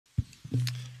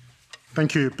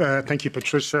Thank you,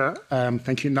 Patricia.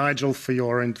 Thank you, Nigel, for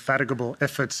your indefatigable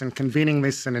efforts in convening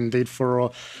this, and indeed for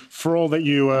all that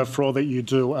you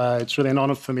do. It's really an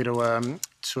honour for me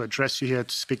to address you here,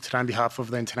 to speak today on behalf of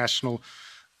the International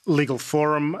Legal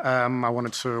Forum. I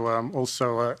wanted to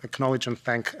also acknowledge and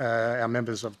thank our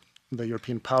members of the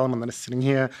European Parliament that are sitting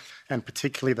here, and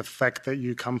particularly the fact that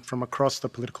you come from across the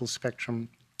political spectrum.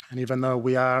 And even though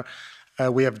we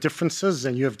have differences,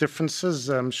 and you have differences,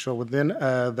 I'm sure, within,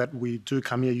 that we do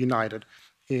come here united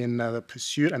in the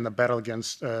pursuit and the battle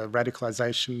against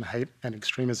radicalization, hate and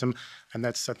extremism. And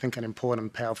that's, I think, an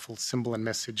important, powerful symbol and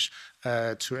message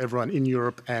to everyone in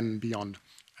Europe and beyond.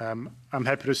 I'm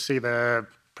happy to see the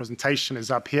presentation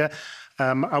is up here.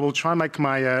 I will try and make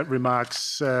my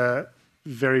remarks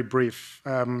very brief.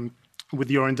 With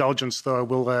your indulgence, though, I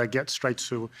will get straight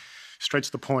to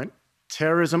the point.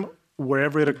 Terrorism,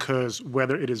 wherever it occurs,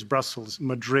 whether it is Brussels,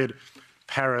 Madrid,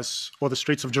 Paris, or the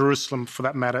streets of Jerusalem, for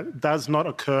that matter, does not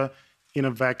occur in a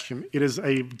vacuum. It is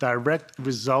a direct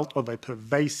result of a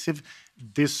pervasive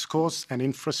discourse and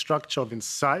infrastructure of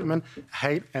incitement,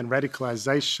 hate, and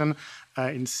radicalization,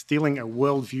 instilling a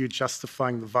worldview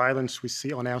justifying the violence we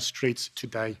see on our streets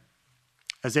today.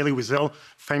 As Elie Wiesel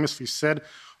famously said,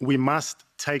 we must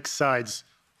take sides.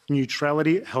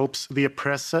 Neutrality helps the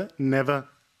oppressor, never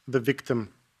the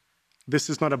victim. This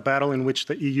is not a battle in which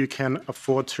the EU can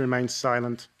afford to remain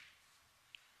silent.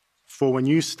 For when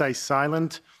you stay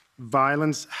silent,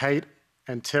 violence, hate,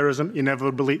 and terrorism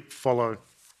inevitably follow.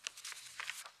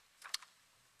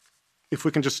 If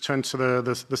we can just turn to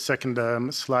the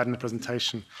second slide in the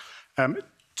presentation.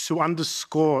 To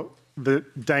underscore the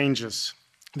dangers,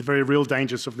 the very real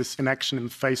dangers of this inaction in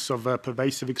the face of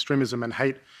pervasive extremism and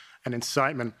hate and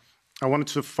incitement, I wanted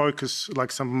to focus,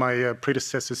 like some of my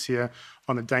predecessors here,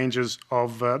 on the dangers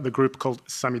of the group called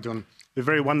Samidoun, the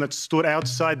very one that stood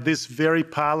outside this very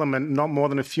parliament not more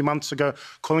than a few months ago,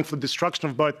 calling for the destruction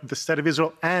of both the State of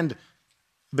Israel and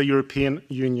the European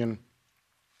Union.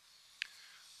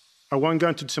 I won't go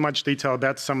into too much detail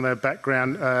about some of their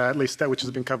background, at least that which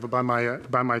has been covered by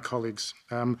my colleagues.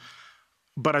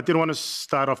 But I did want to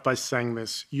start off by saying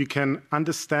this. You can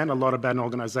understand a lot about an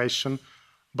organization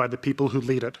by the people who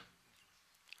lead it.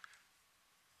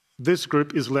 This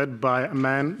group is led by a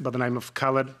man by the name of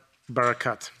Khaled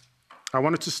Barakat. I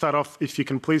wanted to start off, if you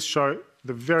can please show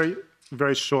the very,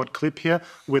 very short clip here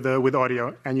with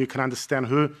audio, and you can understand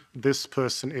who this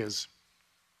person is.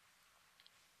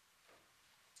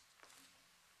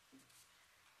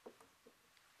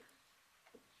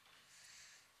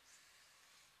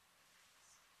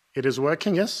 It is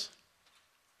working, yes?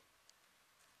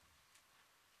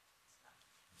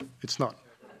 It's not.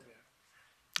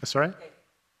 Sorry?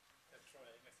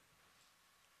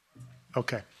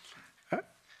 Okay.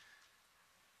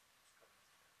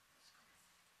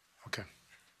 Okay.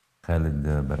 Khaled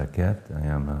Barakat. I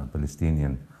am a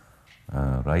Palestinian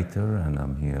writer, and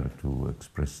I'm here to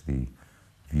express the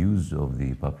views of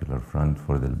the Popular Front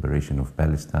for the Liberation of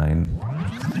Palestine.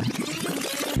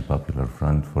 The Popular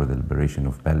Front for the Liberation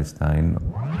of Palestine.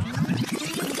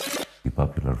 The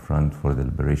Popular Front for the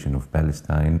Liberation of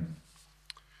Palestine.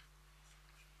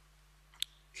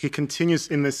 He continues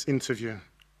in this interview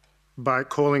by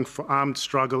calling for armed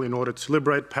struggle in order to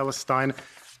liberate Palestine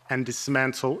and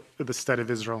dismantle the State of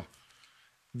Israel.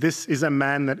 This is a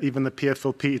man that even the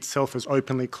PFLP itself has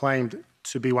openly claimed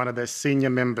to be one of their senior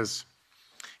members.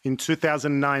 In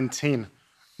 2019,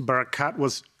 Barakat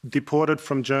was deported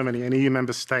from Germany, an EU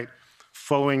member state,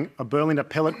 following a Berlin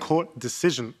appellate court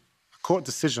decision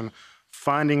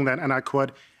finding that, and I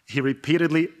quote, he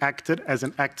repeatedly acted as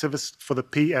an activist for the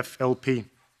PFLP.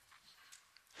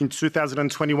 In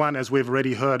 2021, as we've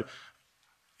already heard,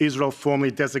 Israel formally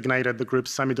designated the group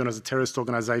Samidoun as a terrorist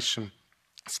organization,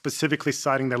 specifically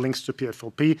citing their links to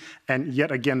PFLP, and yet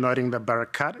again noting that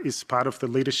Barakat is part of the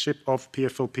leadership of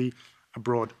PFLP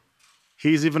abroad.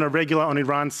 He's even a regular on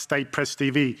Iran's state press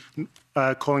TV,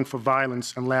 calling for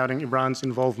violence and lauding Iran's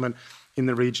involvement in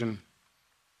the region.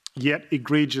 Yet,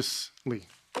 egregiously,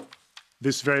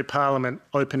 this very parliament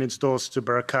opened its doors to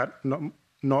Barakat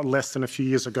not less than a few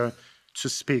years ago to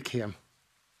speak here.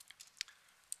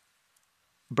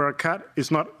 Barakat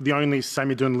is not the only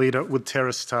Samidoun leader with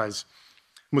terrorist ties.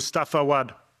 Mustafa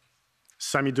Awad,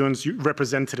 Samidoun's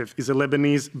representative, is a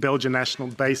Lebanese-Belgian national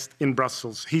based in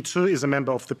Brussels. He too is a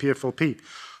member of the PFLP,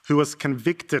 who was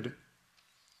convicted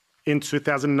in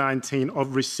 2019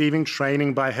 of receiving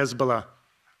training by Hezbollah,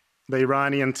 the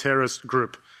Iranian terrorist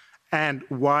group, and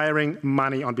wiring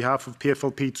money on behalf of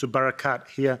PFLP to Barakat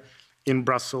here in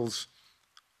Brussels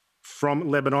from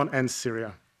Lebanon and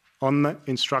Syria on the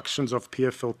instructions of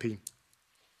PFLP.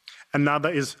 Another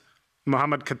is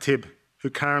Mohammed Khatib, who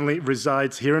currently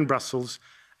resides here in Brussels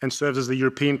and serves as the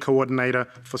European coordinator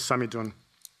for Samidoun.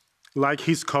 Like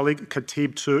his colleague,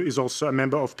 Khatib too is also a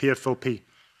member of PFLP.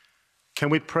 Can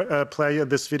we play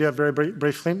this video very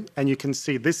briefly? And you can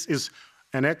see this is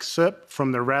an excerpt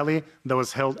from the rally that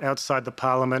was held outside the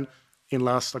parliament in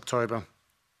last October.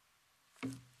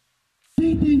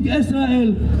 Defeating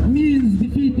Israel means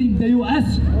defeating the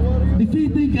US.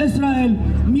 Defeating Israel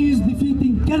means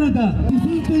defeating Canada.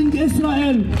 Defeating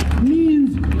Israel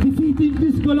means defeating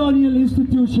this colonial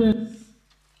institution.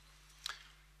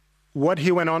 What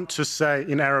he went on to say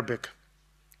in Arabic,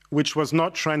 which was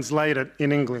not translated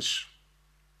in English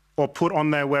or put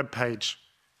on their webpage,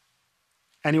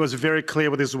 and he was very clear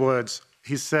with his words.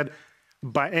 He said,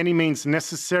 by any means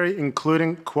necessary,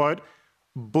 including, quote,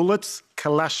 bullets,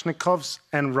 Kalashnikovs,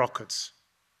 and rockets.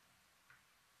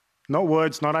 Not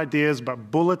words, not ideas,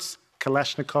 but bullets,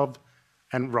 Kalashnikov,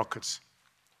 and rockets.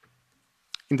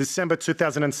 In December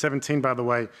 2017, by the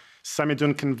way,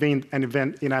 Samidoun convened an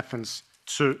event in Athens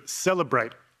to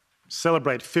celebrate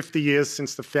 50 years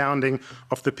since the founding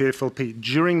of the PFLP.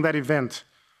 During that event,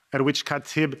 at which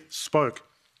Khatib spoke,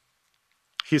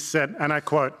 he said, and I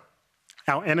quote,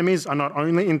 our enemies are not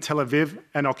only in Tel Aviv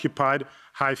and occupied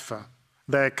Haifa,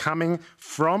 they are coming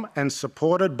from and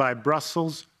supported by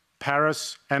Brussels,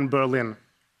 Paris, and Berlin.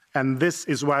 And this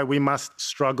is why we must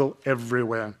struggle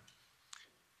everywhere.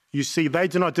 You see, they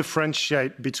do not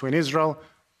differentiate between Israel,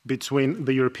 between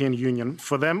the European Union.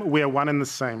 For them, we are one and the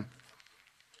same.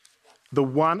 The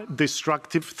one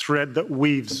destructive thread that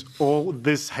weaves all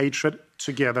this hatred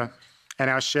together and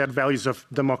our shared values of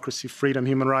democracy, freedom,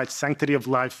 human rights, sanctity of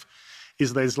life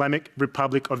is the Islamic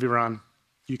Republic of Iran.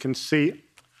 You can see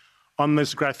on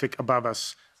this graphic above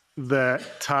us the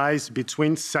ties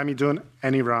between Samidoun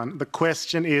and Iran. The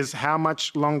question is, how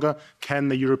much longer can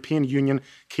the European Union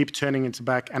keep turning its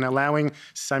back and allowing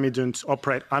Samidoun to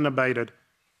operate unabated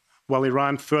while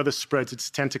Iran further spreads its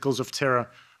tentacles of terror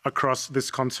across this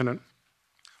continent?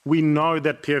 We know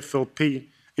that PFLP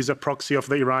is a proxy of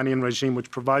the Iranian regime, which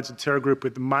provides the terror group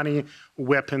with money,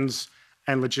 weapons,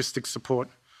 and logistic support.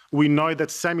 We know that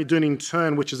Samidoun, in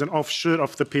turn, which is an offshoot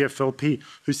of the PFLP,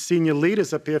 whose senior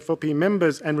leaders are PFLP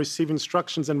members and receive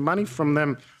instructions and money from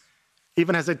them,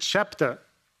 even has a chapter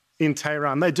in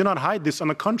Tehran. They do not hide this. On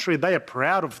the contrary, they are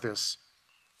proud of this.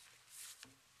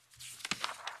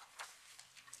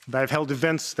 They've held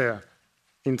events there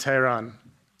in Tehran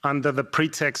under the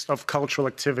pretext of cultural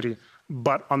activity,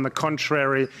 but on the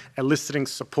contrary, eliciting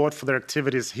support for their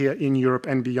activities here in Europe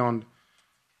and beyond.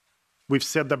 We've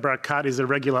said that Barakat is a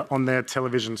regular on their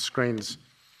television screens.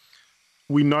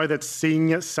 We know that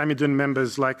senior Samidoun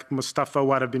members like Mustafa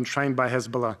Awad have been trained by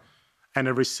Hezbollah and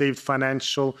have received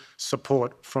financial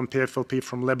support from PFLP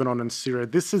from Lebanon and Syria.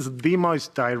 This is the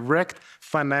most direct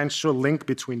financial link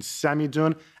between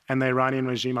Samidoun and the Iranian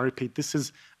regime. I repeat, this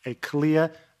is a clear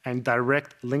and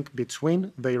direct link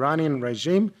between the Iranian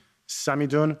regime,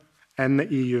 Samidoun, and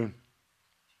the EU.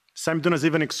 Samidoun has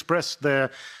even expressed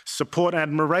their support and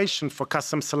admiration for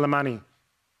Qasem Soleimani,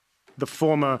 the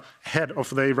former head of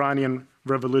the Iranian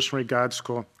Revolutionary Guards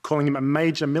Corps, calling him a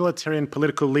major military and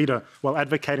political leader while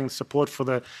advocating support for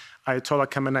the Ayatollah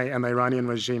Khamenei and the Iranian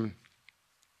regime.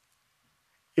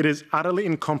 It is utterly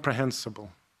incomprehensible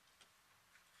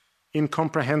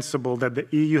that the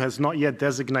EU has not yet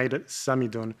designated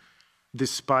Samidoun,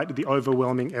 despite the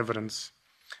overwhelming evidence.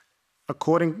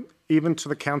 According even to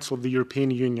the Council of the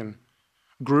European Union,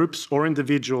 groups or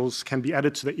individuals can be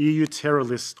added to the EU terror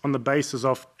list on the basis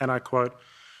of, and I quote,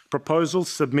 proposals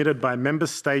submitted by member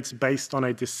states based on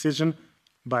a decision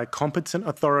by a competent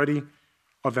authority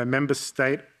of a member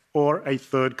state or a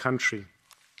third country.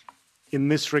 In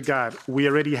this regard, we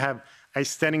already have a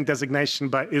standing designation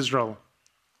by Israel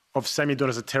of Samidoun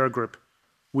as a terror group.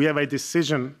 We have a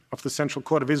decision of the Central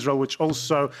Court of Israel which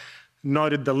also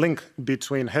noted the link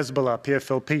between Hezbollah,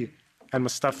 PFLP, and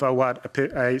Mustafa Awad,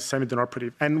 a Samidoun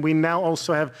operative. And we now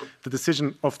also have the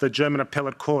decision of the German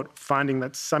appellate court finding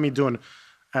that Samidoun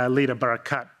leader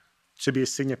Barakat to be a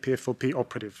senior PFLP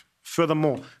operative.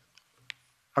 Furthermore,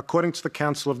 according to the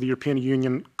Council of the European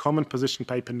Union Common Position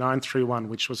Paper 931,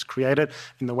 which was created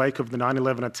in the wake of the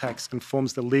 9/11 attacks and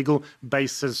forms the legal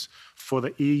basis for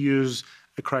the EU's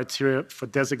criteria for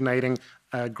designating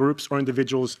groups or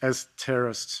individuals as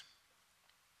terrorists,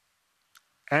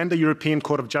 and the European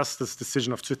Court of Justice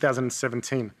decision of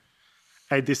 2017,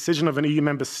 a decision of an EU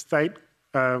member state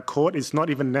court is not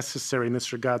even necessary in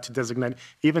this regard to designate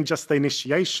even just the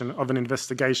initiation of an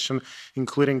investigation,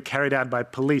 including carried out by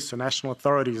police or national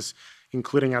authorities,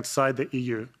 including outside the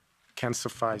EU, can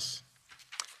suffice.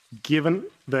 Given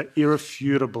the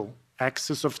irrefutable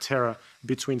axis of terror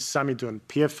between Samidoun,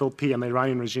 PFLP, and the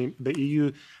Iranian regime, the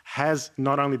EU has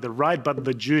not only the right but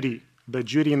the duty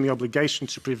and the obligation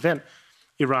to prevent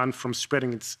Iran from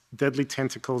spreading its deadly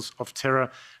tentacles of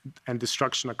terror and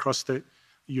destruction across the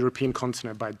European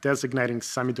continent by designating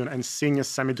Samidoun and senior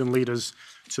Samidoun leaders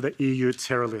to the EU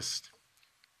terror list.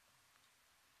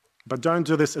 But don't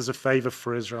do this as a favor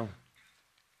for Israel.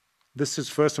 This is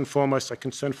first and foremost a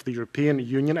concern for the European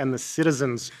Union and the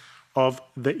citizens of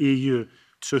the EU,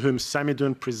 to whom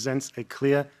Samidoun presents a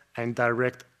clear and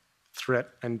direct threat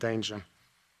and danger.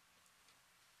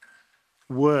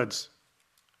 Words,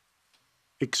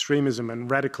 extremism and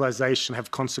radicalization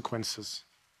have consequences.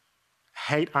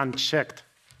 Hate unchecked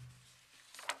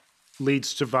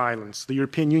leads to violence. The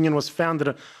European Union was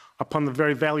founded upon the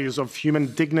very values of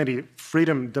human dignity,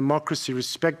 freedom, democracy,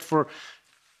 respect for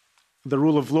the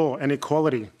rule of law and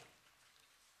equality.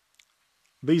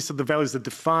 These are the values that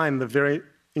define the very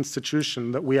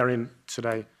institution that we are in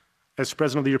today. As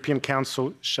President of the European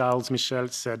Council, Charles Michel,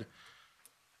 said,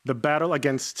 "The battle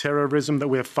against terrorism that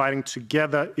we are fighting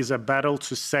together is a battle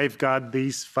to safeguard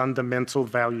these fundamental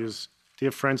values."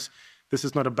 Dear friends, this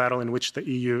is not a battle in which the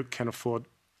EU can afford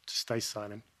to stay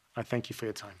silent. I thank you for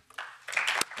your time.